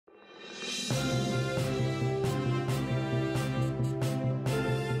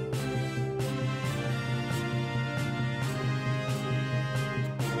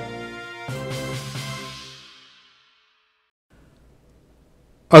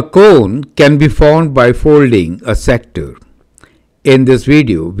A cone can be formed by folding a sector. In this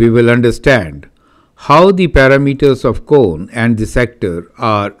video, we will understand how the parameters of cone and the sector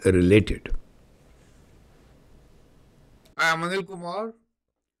are related. I am Anil Kumar.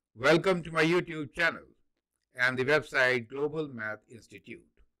 Welcome to my YouTube channel and the website Global Math Institute.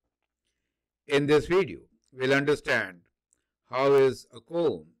 In this video, we'll understand how is a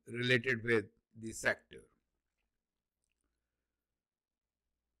cone related with the sector.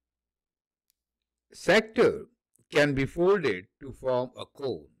 Sector can be folded to form a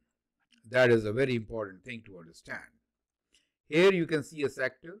cone. That is a very important thing to understand. Here you can see a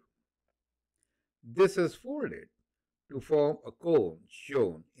sector. This is folded to form a cone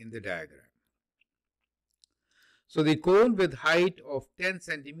shown in the diagram. So the cone with height of 10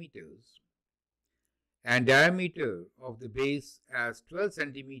 centimeters and diameter of the base as 12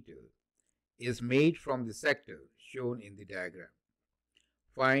 centimeters is made from the sector shown in the diagram.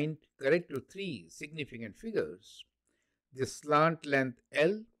 Find correct to three significant figures: the slant length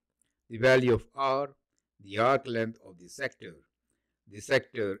L, the value of R, the arc length of the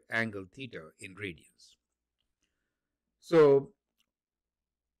sector angle theta in radians. So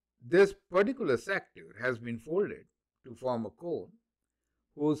this particular sector has been folded to form a cone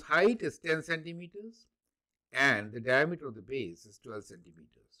whose height is 10 centimeters and the diameter of the base is 12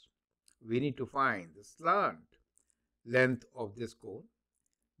 centimeters. We need to find the slant length of this cone,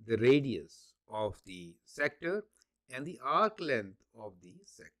 the radius of the sector, and the arc length of the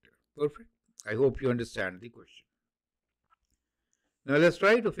sector. Perfect. I hope you understand the question. Now let's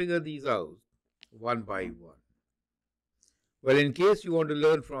try to figure these out one by one. Well, in case you want to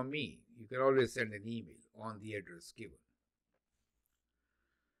learn from me, you can always send an email on the address given.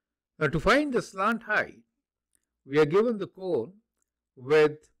 Now to find the slant height, we are given the cone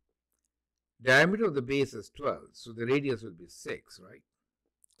with diameter of the base is 12, so the radius will be 6, right?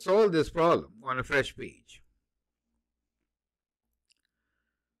 Solve this problem on a fresh page.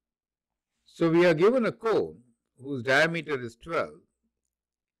 So we are given a cone whose diameter is 12.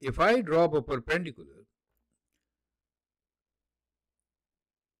 If I drop a perpendicular,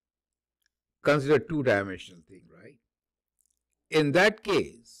 consider two-dimensional thing, right? In that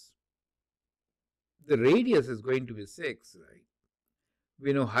case, the radius is going to be 6, right?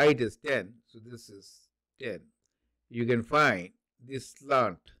 We know height is 10, so this is 10. You can find the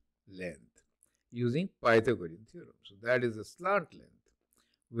slant length using Pythagorean theorem. So that is the slant length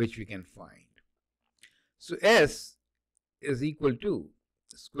which we can find. So S is equal to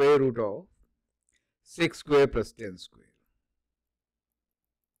square root of 6 square plus 10 square.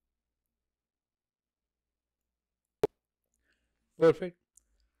 Perfect.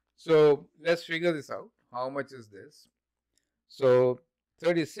 So let's figure this out. How much is this? So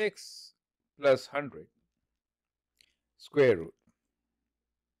 36 plus 100 square root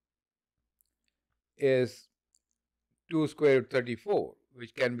is 2 square root 34,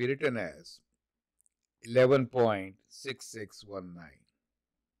 which can be written as 11.6619.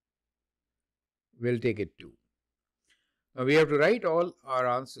 We'll take it 2. Now we have to write all our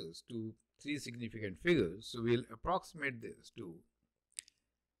answers to three significant figures, so we'll approximate this to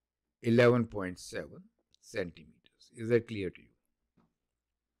 11.7 centimeters. Is that clear to you?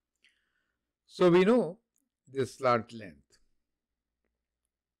 So we know this slant length.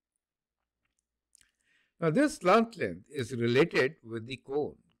 Now this slant length is related with the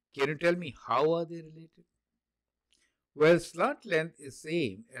cone. Can you tell me how are they related? Well, slant length is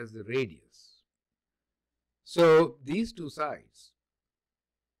same as the radius. So these two sides,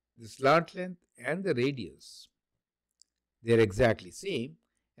 the slant length and the radius, they are exactly same,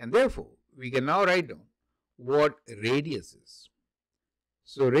 and therefore we can now write down what radius is.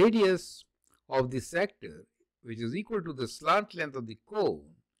 So radius of the sector, which is equal to the slant length of the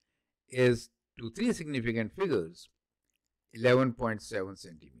cone, is to three significant figures 11.7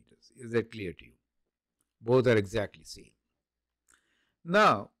 centimeters. Is that clear to you? Both are exactly same.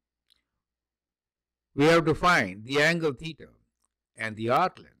 Now we have to find the angle theta and the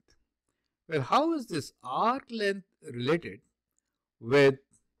arc length. Well, how is this arc length related with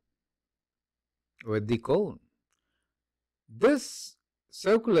the cone? This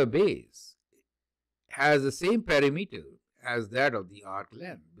circular base has the same perimeter as that of the arc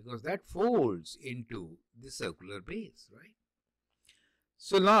length because that folds into the circular base, right?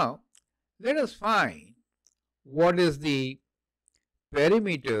 So now let us find what is the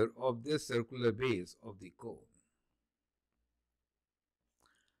perimeter of this circular base of the cone.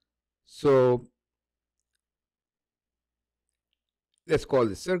 So let's call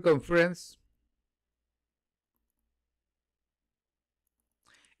the circumference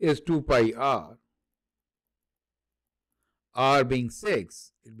is 2 pi r. r being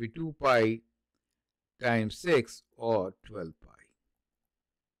 6, it will be 2 pi times 6 or 12 pi.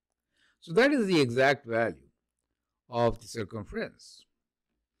 So that is the exact value of the circumference.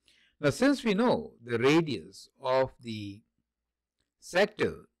 Now, since we know the radius of the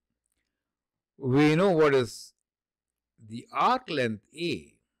sector, we know what is the arc length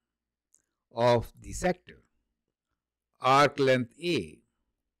A of the sector. Arc length A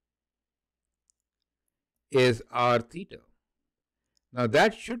is r theta. Now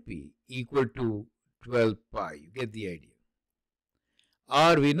that should be equal to 12 pi. You get the idea.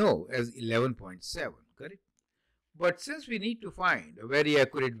 R we know as 11.7, correct? But since we need to find a very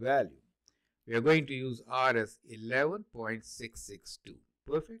accurate value, we are going to use R as 11.662.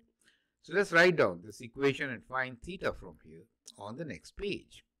 Perfect. So let's write down this equation and find theta from here on the next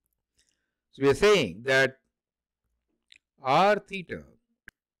page. So we are saying that r theta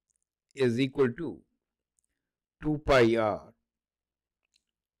is equal to 2 pi r,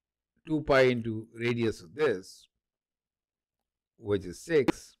 2 pi into radius of this, which is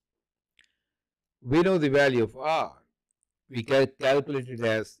 6. We know the value of r. We calculate it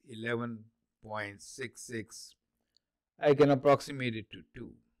as 11.66. I can approximate it to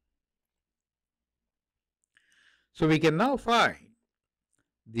 2. So we can now find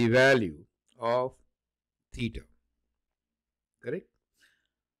the value of theta, correct?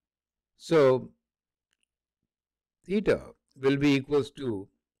 So theta will be equals to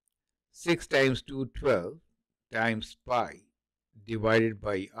 6 times 2, 12 times pi divided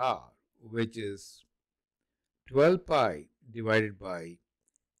by r, which is 12 pi divided by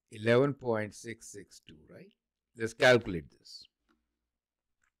 11.662, right? Let's calculate this.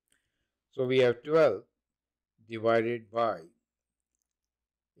 So we have 12 divided by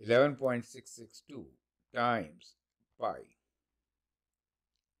 11.662 times pi.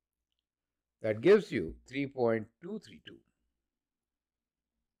 That gives you 3.232.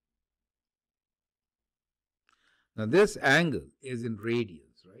 Now this angle is in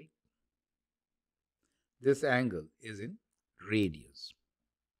radians, right? This angle is in radians.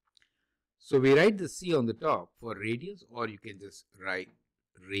 So we write the C on the top for radians, or you can just write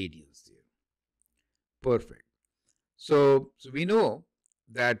radians there. Perfect. So we know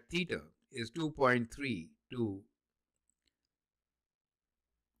that theta is 2.3 to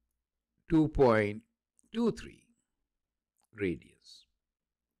 2.23 radians.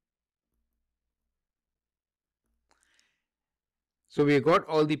 So we got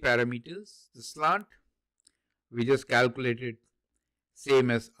all the parameters. The slant, we just calculated same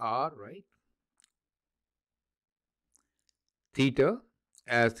as r, right? Theta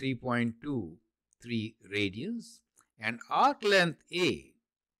as 3.23 radians, and arc length A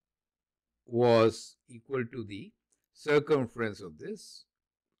was equal to the circumference of this,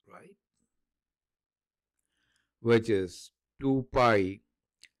 right? Which is 2 pi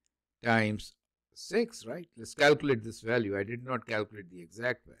times 6, right? Let's calculate this value. I did not calculate the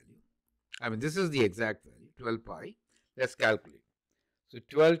exact value. I mean, this is the exact value, 12 pi. Let's calculate. So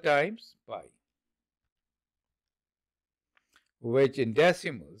 12 times pi, which in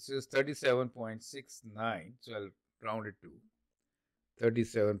decimals is 37.69. So I'll round it to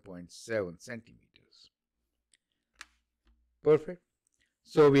 37.7 centimeters. Perfect.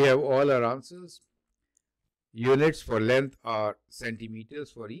 So we have all our answers. Units for length are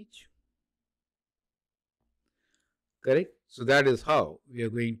centimeters for each. Correct? So that is how we are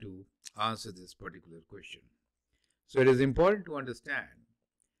going to answer this particular question. So it is important to understand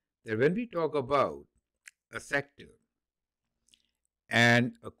that when we talk about a sector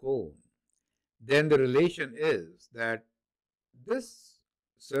and a cone, then the relation is that this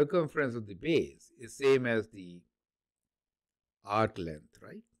circumference of the base is same as the arc length,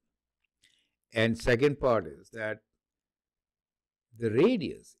 right? And second part is that the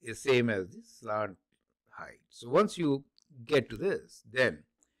radius is same as the slant height. So once you get to this, then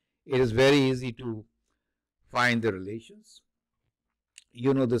it is very easy to find the relations.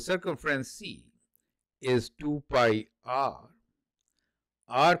 You know the circumference C is 2 pi r.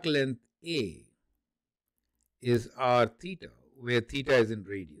 Arc length A is r theta, where theta is in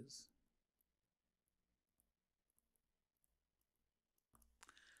radius.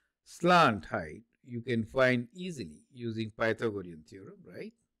 Slant height you can find easily using Pythagorean theorem,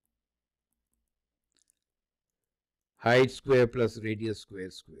 right? Height square plus radius square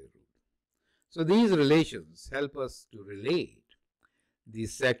root. So these relations help us to relate the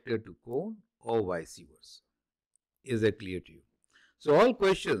sector to cone or vice versa. Is that clear to you? So all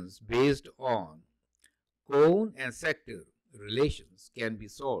questions based on cone and sector relations can be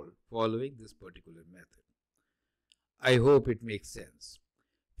solved following this particular method. I hope it makes sense.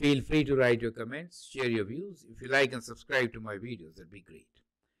 Feel free to write your comments, share your views. If you like and subscribe to my videos, that'd be great.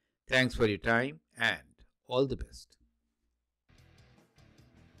 Thanks for your time and all the best.